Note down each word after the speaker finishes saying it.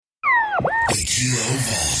Kilo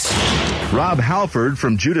Vault. Rob Halford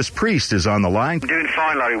from Judas Priest is on the line. I'm doing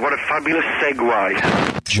fine, Larry. What a fabulous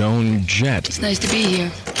segue. Joan Jett. It's nice to be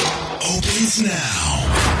here. Opens now.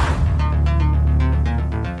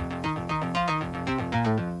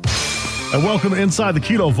 And welcome inside the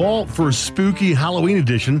Kilo Vault for a spooky Halloween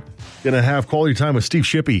edition. Going to have quality time with Steve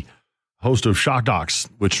Shippy, host of Shock Docs,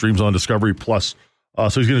 which streams on Discovery Plus. So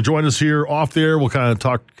he's going to join us here off there. We'll kind of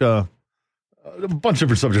talk a bunch of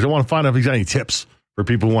different subjects. I want to find out if he's got any tips for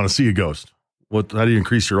people who want to see a ghost. How do you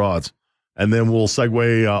increase your odds? And then we'll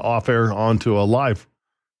segue off air onto a live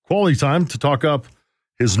quality time to talk up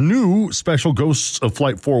his new special Ghosts of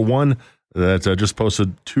Flight 401 that just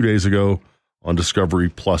posted 2 days ago on Discovery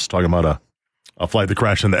Plus, talking about a flight that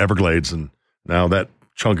crashed in the Everglades, and now that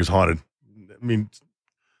chunk is haunted. I mean,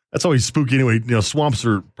 that's always spooky anyway. You know, swamps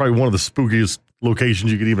are probably one of the spookiest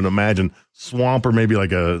locations you could even imagine. Swamp or maybe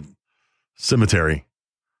like a cemetery.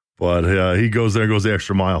 But he goes there and goes the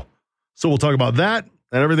extra mile. So we'll talk about that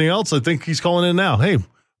and everything else. I think he's calling in now. Hey,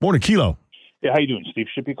 morning, Kilo. Yeah, how you doing? Steve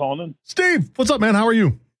Shippy calling in? Steve, what's up, man? How are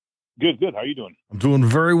you? Good. How you doing? I'm doing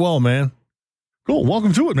very well, man. Cool.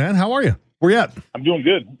 Welcome to it, man. How are you? Where you at? I'm doing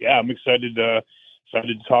good. Yeah, I'm excited to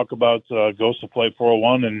talk about Ghost of Flight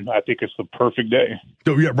 401, and I think it's the perfect day.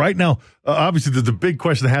 So, yeah, right now, obviously, the big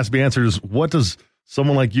question that has to be answered is, what does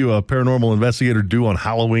someone like you, a paranormal investigator, do on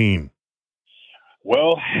Halloween?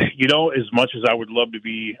 Well, you know, as much as I would love to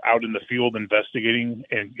be out in the field investigating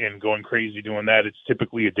and going crazy doing that, it's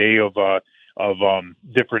typically a day of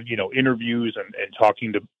different, interviews and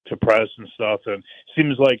talking to press and stuff. And it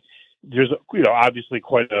seems like there's, obviously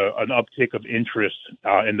quite an uptick of interest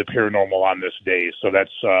in the paranormal on this day. So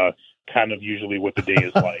that's kind of usually what the day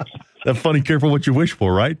is like. That funny, careful what you wish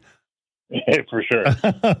for, right? For sure.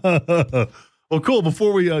 Well, cool.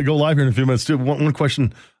 Before we go live here in a few minutes, too, one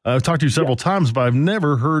question. I've talked to you several times, but I've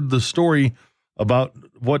never heard the story about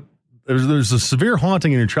what there's a severe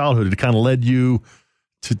haunting in your childhood that kind of led you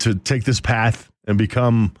to take this path and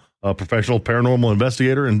become a professional paranormal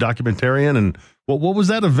investigator and documentarian. And what was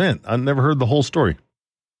that event? I never heard the whole story.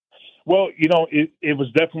 Well, it was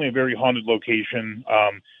definitely a very haunted location.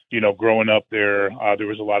 Growing up there, there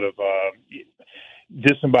was a lot of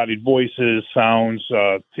disembodied voices, sounds,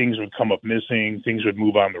 things would come up missing, things would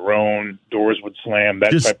move on their own, doors would slam,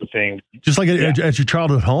 that type of thing. Just like at your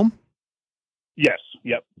childhood home? Yes.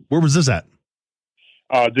 Yep. Where was this at?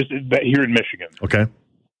 This is here in Michigan. Okay.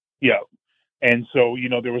 Yeah. And so,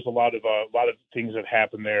 there was a lot of things that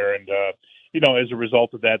happened there. And, as a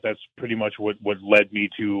result of that, that's pretty much what led me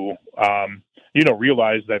to,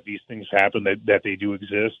 realize that these things happen, that they do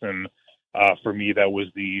exist. And for me, that was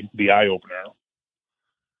the eye opener.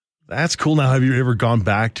 That's cool. Now, have you ever gone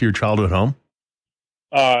back to your childhood home?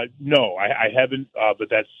 No, I haven't. But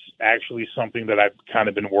that's actually something that I've kind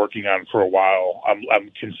of been working on for a while.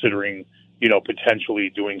 I'm considering,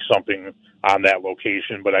 potentially doing something on that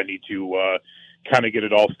location, but I need to kind of get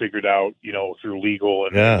it all figured out, through legal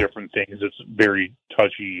and different things. It's very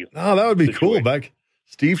touchy. Oh, that would be situation. cool.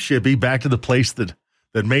 Steve Shippy, back to the place that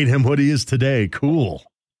made him what he is today. Cool.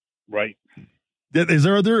 Right. Is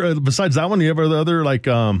there other, besides that one, do you have other like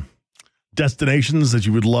destinations that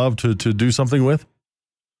you would love to do something with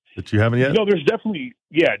that you haven't yet? There's definitely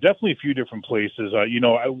a few different places.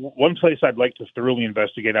 One place I'd like to thoroughly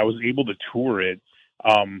investigate, I was able to tour it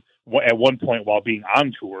at one point while being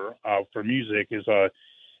on tour for music, is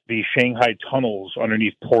the Shanghai tunnels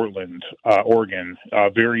underneath Portland, Oregon.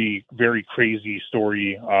 Very, very crazy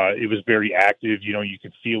story. It was very active. You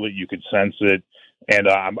could feel it, you could sense it. And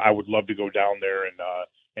I would love to go down there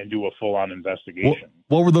and do a full-on investigation.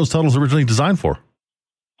 What were those tunnels originally designed for?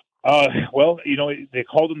 Well, they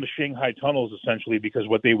called them the Shanghai tunnels essentially because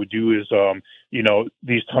what they would do is,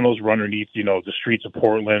 these tunnels were underneath, the streets of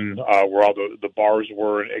Portland, where all the bars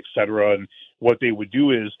were, et cetera. And what they would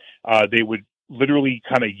do is they would literally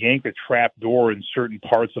kind of yank a trap door in certain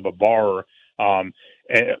parts of a bar,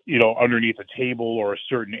 underneath a table or a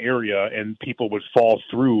certain area, and people would fall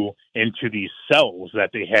through into these cells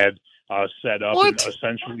that they had set up. What? And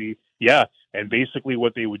essentially, and basically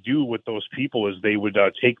what they would do with those people is they would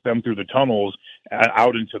take them through the tunnels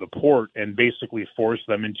out into the port and basically force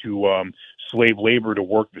them into slave labor to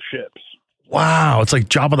work the ships. Wow, it's like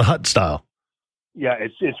Jabba the Hutt style. Yeah,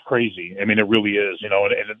 it's crazy. I mean, it really is, and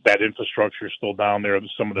that infrastructure is still down there.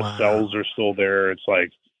 Some of the cells are still there. It's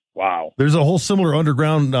like, wow. There's a whole similar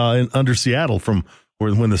underground under Seattle from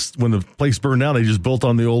where when the place burned down, they just built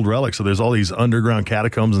on the old relic. So there's all these underground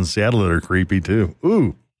catacombs in Seattle that are creepy too.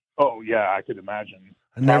 Ooh. Oh yeah, I could imagine.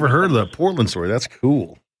 I never heard of that Portland story. That's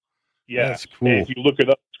cool. Yeah, that's cool. And if you look it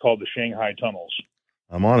up, it's called the Shanghai Tunnels.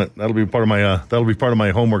 I'm on it. That'll be part of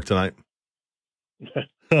my homework tonight.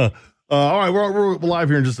 All right, we're live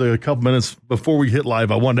here in just a couple minutes. Before we hit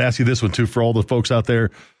live, I wanted to ask you this one, too, for all the folks out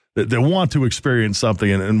there that want to experience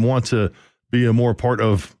something and want to be a more part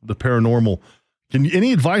of the paranormal.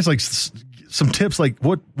 Any advice, like some tips, like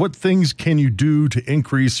what things can you do to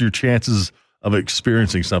increase your chances of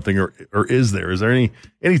experiencing something, or is there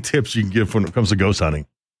any tips you can give when it comes to ghost hunting?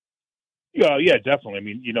 Yeah, definitely. I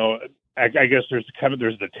mean, I guess there's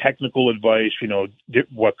the technical advice,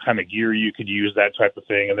 what kind of gear you could use, that type of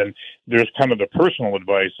thing. And then there's kind of the personal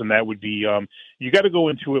advice, and that would be, you got to go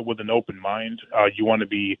into it with an open mind. You want to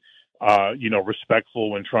be,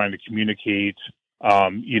 respectful when trying to communicate,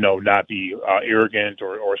 not be arrogant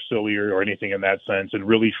or silly or anything in that sense, and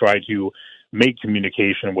really try to make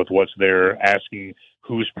communication with what's there, asking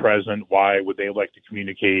who's present, why would they like to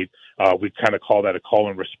communicate. We kind of call that a call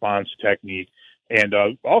and response technique. And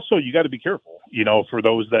also, you got to be careful, for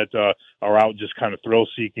those that are out just kind of thrill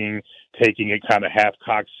seeking, taking it kind of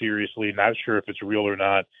half-cocked seriously, not sure if it's real or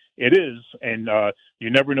not. It is, and you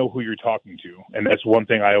never know who you're talking to. And that's one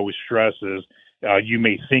thing I always stress is you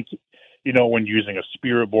may think, when using a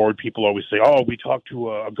spirit board, people always say, oh, we talked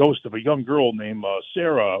to a ghost of a young girl named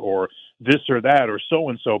Sarah or this or that or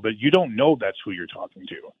so-and-so, but you don't know that's who you're talking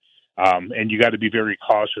to. And you got to be very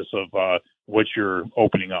cautious of what you're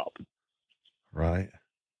opening up. Right.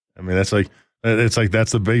 I mean, that's that's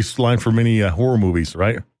the baseline for many horror movies,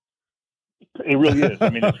 right? It really is. I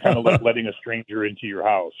mean, it's kind of like letting a stranger into your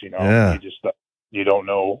house, Yeah. You don't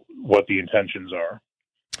know what the intentions are.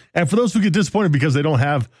 And for those who get disappointed because they don't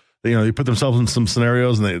have, they put themselves in some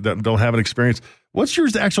scenarios and they don't have an experience, what's your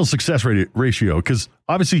actual success ratio? Because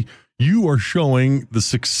obviously you are showing the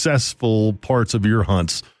successful parts of your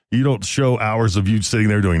hunts. You don't show hours of you sitting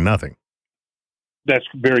there doing nothing. That's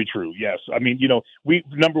very true. Yes. I mean, we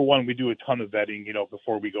do a ton of vetting,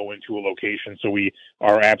 before we go into a location. So we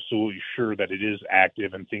are absolutely sure that it is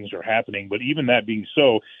active and things are happening. But even that being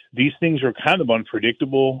so, these things are kind of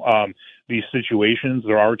unpredictable. These situations,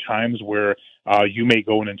 there are times where you may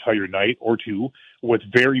go an entire night or two with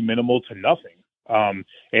very minimal to nothing. And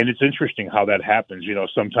it's interesting how that happens.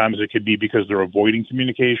 Sometimes it could be because they're avoiding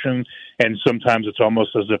communication, and sometimes it's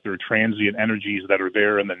almost as if they're transient energies that are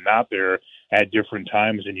there and then not there at different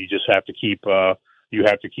times. And you just have to keep,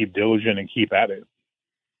 diligent and keep at it.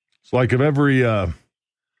 It's like of every, how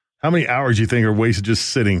many hours do you think are wasted just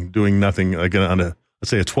sitting doing nothing, like on let's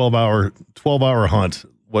say a 12-hour hunt?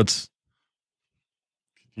 Can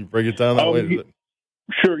you break it down that way?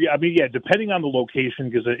 Sure. Yeah. I mean, depending on the location,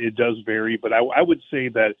 because it does vary, but I would say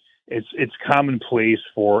that it's commonplace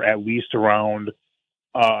for at least around,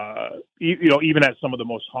 even at some of the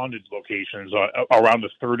most haunted locations, around a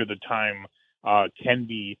third of the time can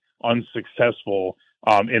be unsuccessful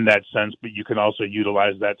in that sense. But you can also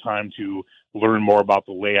utilize that time to learn more about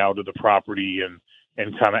the layout of the property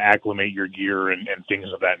and kind of acclimate your gear and things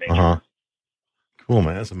of that nature. Uh-huh. Cool,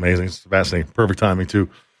 man. That's amazing. It's fascinating. Perfect timing too.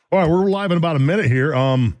 All right, we're live in about a minute here.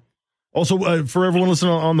 Also, for everyone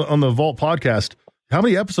listening on the Vault podcast, how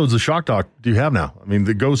many episodes of Shock Doc do you have now? I mean,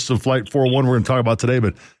 the Ghosts of Flight 401 we're going to talk about today,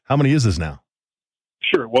 but how many is this now?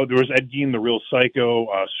 Sure. Well, there was Ed Gein, the Real Psycho,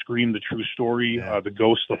 Scream, the True Story, the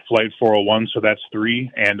Ghost of Flight 401. So that's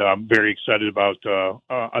 3, and I'm very excited about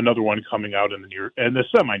another one coming out in the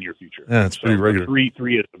semi-near future. Yeah, it's pretty regular.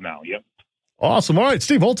 3 as of now. Yep. Awesome. All right,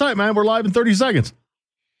 Steve, hold tight, man. We're live in 30 seconds.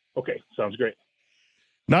 Okay, sounds great.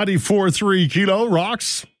 94.3 Kilo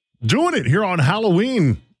Rocks doing it here on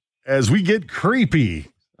Halloween as we get creepy.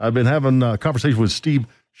 I've been having a conversation with Steve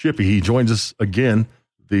Shippy. He joins us again.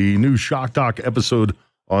 The new Shock Doc episode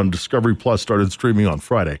on Discovery Plus started streaming on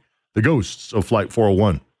Friday. The Ghosts of Flight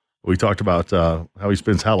 401. We talked about how he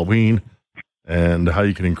spends Halloween and how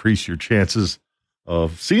you can increase your chances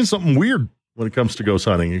of seeing something weird when it comes to ghost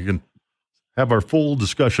hunting. You can have our full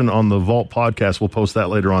discussion on the Vault podcast. We'll post that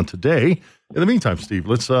later on today. In the meantime, Steve,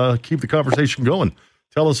 let's keep the conversation going.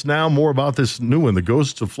 Tell us now more about this new one, the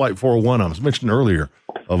Ghosts of Flight 401. I was mentioning earlier,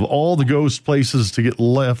 of all the ghost places to get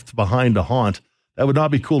left behind to haunt, that would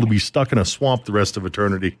not be cool to be stuck in a swamp the rest of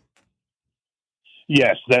eternity.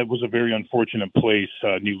 Yes, that was a very unfortunate place,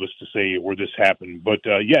 needless to say, where this happened. But,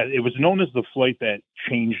 it was known as the flight that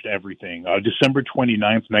changed everything. December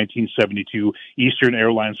 29th, 1972, Eastern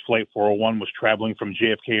Airlines Flight 401 was traveling from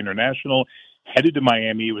JFK International, headed to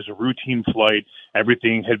Miami. It was a routine flight.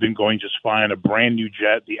 Everything had been going just fine. A brand new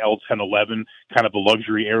jet, the L-1011, kind of a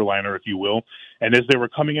luxury airliner, if you will. And as they were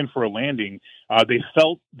coming in for a landing, they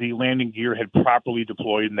felt the landing gear had properly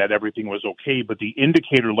deployed and that everything was okay. But the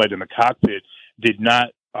indicator light in the cockpit did not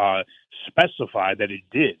specify that it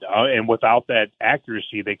did. And without that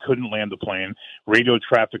accuracy, they couldn't land the plane. Radio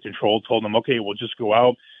traffic control told them, okay, we'll just go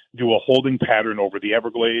out, do a holding pattern over the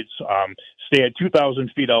Everglades, stay at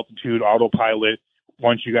 2,000 feet altitude, autopilot.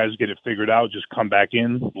 Once you guys get it figured out, just come back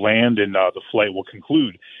in, land, and the flight will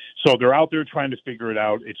conclude. So they're out there trying to figure it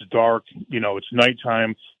out. It's dark, it's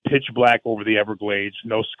nighttime, pitch black over the Everglades,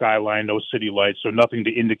 no skyline, no city lights, so nothing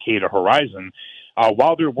to indicate a horizon.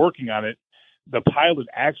 While they're working on it, the pilot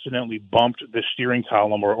accidentally bumped the steering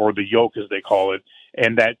column or the yoke, as they call it,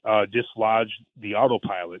 and that dislodged the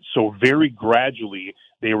autopilot. So very gradually,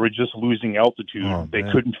 they were just losing altitude. They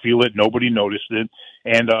couldn't feel it. Nobody noticed it.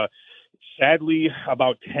 And sadly,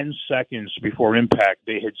 about 10 seconds before impact,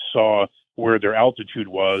 they had saw where their altitude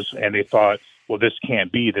was, and they thought, well, this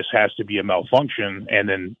can't be. This has to be a malfunction, and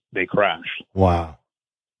then they crashed. Wow.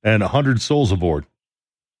 And 100 souls aboard.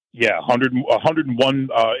 Yeah, 101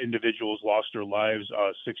 individuals lost their lives,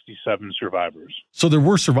 67 survivors. So there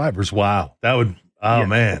were survivors. Wow. That would,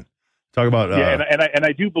 man. Talk about... and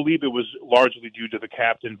I do believe it was largely due to the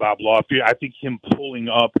captain, Bob Lofty. I think him pulling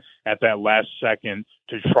up at that last second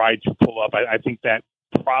to try to pull up, I think that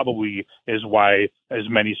probably is why as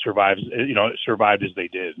many survived as they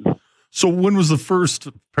did. So when was the first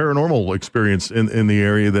paranormal experience in the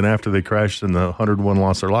area then after they crashed and the 101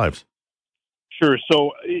 lost their lives? Sure.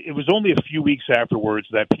 So it was only a few weeks afterwards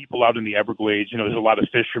that people out in the Everglades, there's a lot of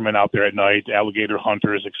fishermen out there at night, alligator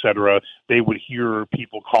hunters, et cetera. They would hear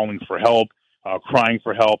people calling for help, crying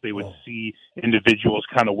for help. They would see individuals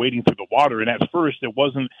kind of wading through the water. And at first, it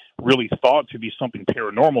wasn't really thought to be something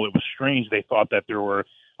paranormal. It was strange. They thought that there were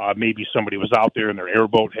maybe somebody was out there and their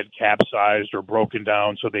airboat had capsized or broken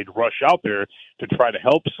down, so they'd rush out there to try to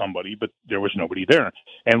help somebody, but there was nobody there.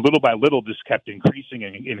 And little by little, this kept increasing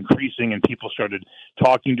and increasing, and people started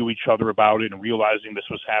talking to each other about it and realizing this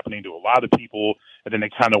was happening to a lot of people, and then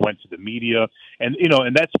it kind of went to the media. And,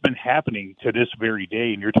 and that's been happening to this very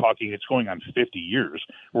day, and you're talking, it's going on 50 years.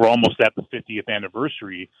 We're almost at the 50th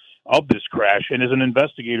anniversary of this crash, and as an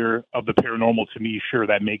investigator of the paranormal, to me, sure,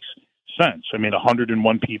 that makes sense. I mean,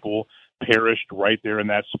 101 people perished right there in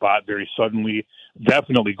that spot very suddenly,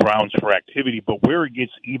 definitely grounds for activity. But where it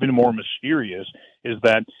gets even more mysterious is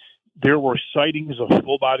that there were sightings of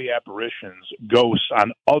full-body apparitions, ghosts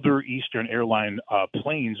on other Eastern Airline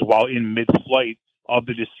planes while in mid-flight of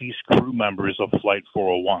the deceased crew members of Flight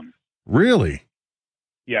 401. Really?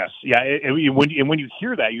 Yes. Yeah. And when you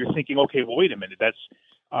hear that, you're thinking, okay, well, wait a minute. That's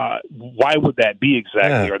why would that be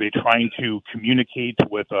exactly? Yeah. Are they trying to communicate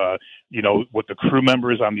with with the crew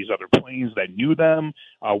members on these other planes that knew them?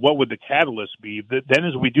 What would the catalyst be? Then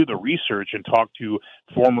as we do the research and talk to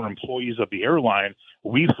former employees of the airline,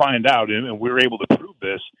 we find out, and we're able to prove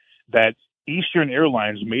this, that Eastern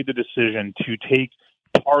Airlines made the decision to take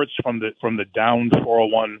parts from the downed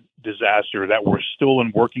 401 disaster that were still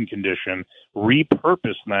in working condition,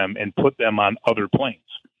 repurpose them, and put them on other planes.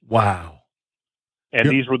 Wow. And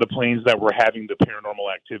these were the planes that were having the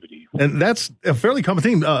paranormal activity. And that's a fairly common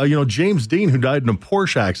theme. James Dean, who died in a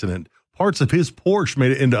Porsche accident, parts of his Porsche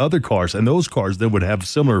made it into other cars, and those cars then would have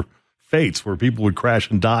similar fates where people would crash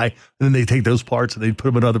and die, and then they take those parts and they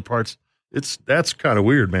put them in other parts. That's kind of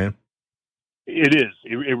weird, man. It is.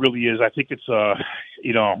 It really is. I think it's,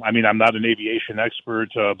 I'm not an aviation expert,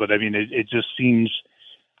 but I mean, it just seems,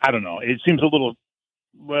 I don't know, it seems a little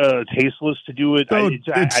tasteless to do it. So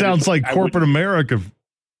it sounds like corporate America.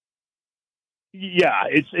 Yeah,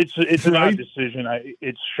 it's an odd decision.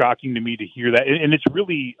 It's shocking to me to hear that, and it's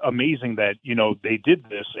really amazing that they did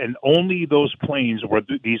this, and only those planes where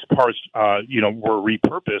these parts were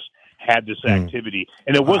repurposed had this activity,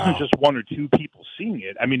 and it wasn't just one or two people seeing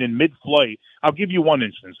it. I mean, in mid-flight, I'll give you one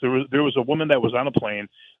instance. There was a woman that was on a plane.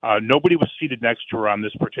 Nobody was seated next to her on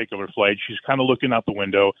this particular flight. She's kind of looking out the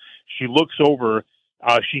window. She looks over.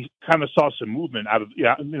 She kind of saw some movement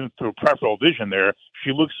through peripheral vision there.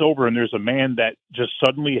 She looks over, and there's a man that just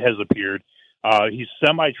suddenly has appeared. He's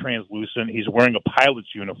semi-translucent. He's wearing a pilot's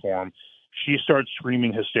uniform. She starts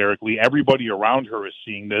screaming hysterically. Everybody around her is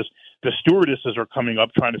seeing this. The stewardesses are coming up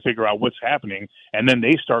trying to figure out what's happening, and then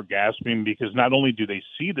they start gasping because not only do they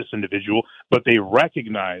see this individual, but they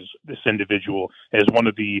recognize this individual as one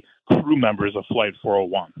of the crew members of Flight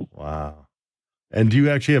 401. Wow. And do you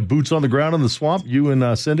actually have boots on the ground in the swamp, you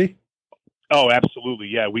and Cindy? Oh, absolutely.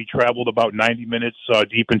 Yeah, we traveled about 90 minutes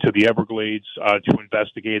deep into the Everglades to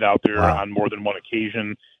investigate out there on more than one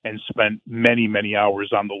occasion, and spent many, many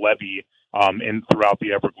hours on the levee and throughout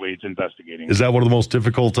the Everglades investigating. Is that one of the most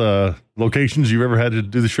difficult locations you've ever had to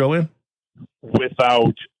do the show in?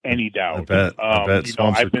 Without any doubt. I bet.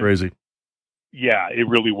 Swamps are crazy. Yeah, it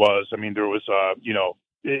really was. I mean, there was,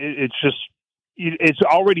 it's just, it's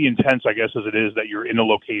already intense, I guess, as it is that you're in a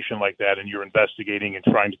location like that and you're investigating and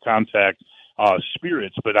trying to contact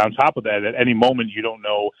spirits. But on top of that, at any moment, you don't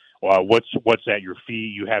know what's at your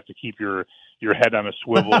feet. You have to keep your head on a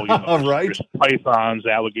swivel. You know, right? There's pythons,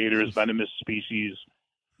 alligators, venomous species.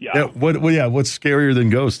 Yeah. What's scarier than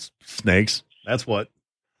ghosts? Snakes. That's what.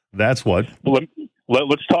 Well,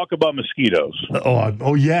 let's talk about mosquitoes.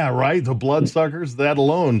 Oh yeah, right. The bloodsuckers. That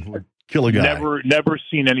alone would kill a guy. Never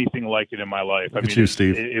seen anything like it in my life. Look at you,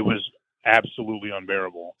 Steve. It was absolutely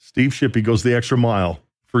unbearable. Steve Shippy goes the extra mile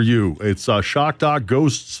for you. It's Shock Doc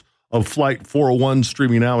Ghosts of Flight 401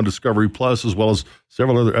 streaming now on Discovery Plus, as well as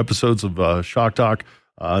several other episodes of Shock Doc.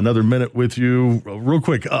 Another minute with you. Real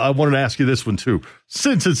quick, I wanted to ask you this one too.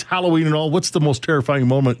 Since it's Halloween and all, what's the most terrifying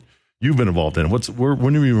moment you've been involved in?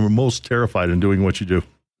 When are you most terrified in doing what you do?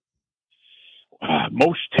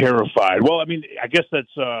 Most terrified. Well, I mean, I guess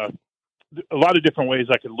that's a lot of different ways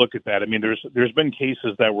I could look at that. I mean, there's been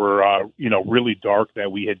cases that were really dark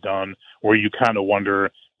that we had done, where you kind of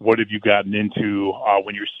wonder, what have you gotten into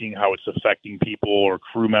when you're seeing how it's affecting people or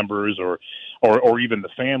crew members or even the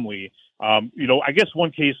family. I guess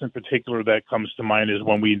one case in particular that comes to mind is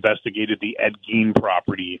when we investigated the Ed Gein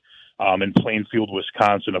property in Plainfield,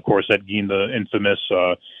 Wisconsin. Of course, Ed Gein, the infamous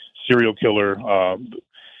serial killer,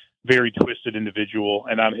 very twisted individual.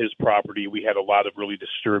 And on his property, we had a lot of really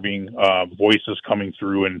disturbing voices coming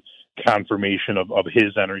through and confirmation of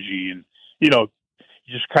his energy. And,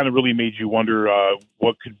 just kind of really made you wonder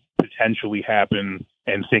what could potentially happen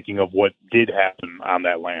and thinking of what did happen on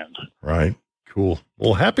that land. Right. Cool.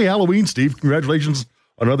 Well, happy Halloween, Steve. Congratulations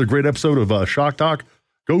on another great episode of Shock Doc,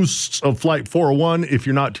 Ghosts of Flight 401, if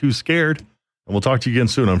you're not too scared. And we'll talk to you again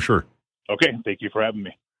soon, I'm sure. Okay. Thank you for having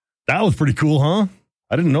me. That was pretty cool, huh?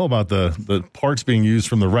 I didn't know about the parts being used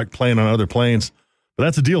from the wrecked plane on other planes. But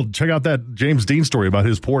that's a deal. Check out that James Dean story about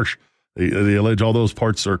his Porsche. They allege all those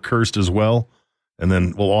parts are cursed as well. And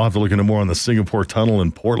then we'll all have to look into more on the Singapore tunnel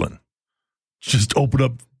in Portland. Just open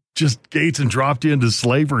up gates and dropped you into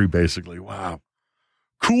slavery, basically. Wow.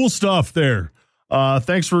 Cool stuff there.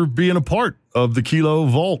 Thanks for being a part of the Kilo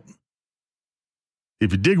Vault.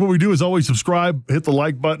 If you dig what we do, as always, subscribe, hit the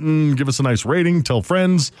like button, give us a nice rating, tell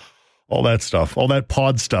friends, all that stuff, all that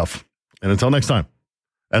pod stuff. And until next time,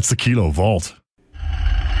 that's the Kilo Vault.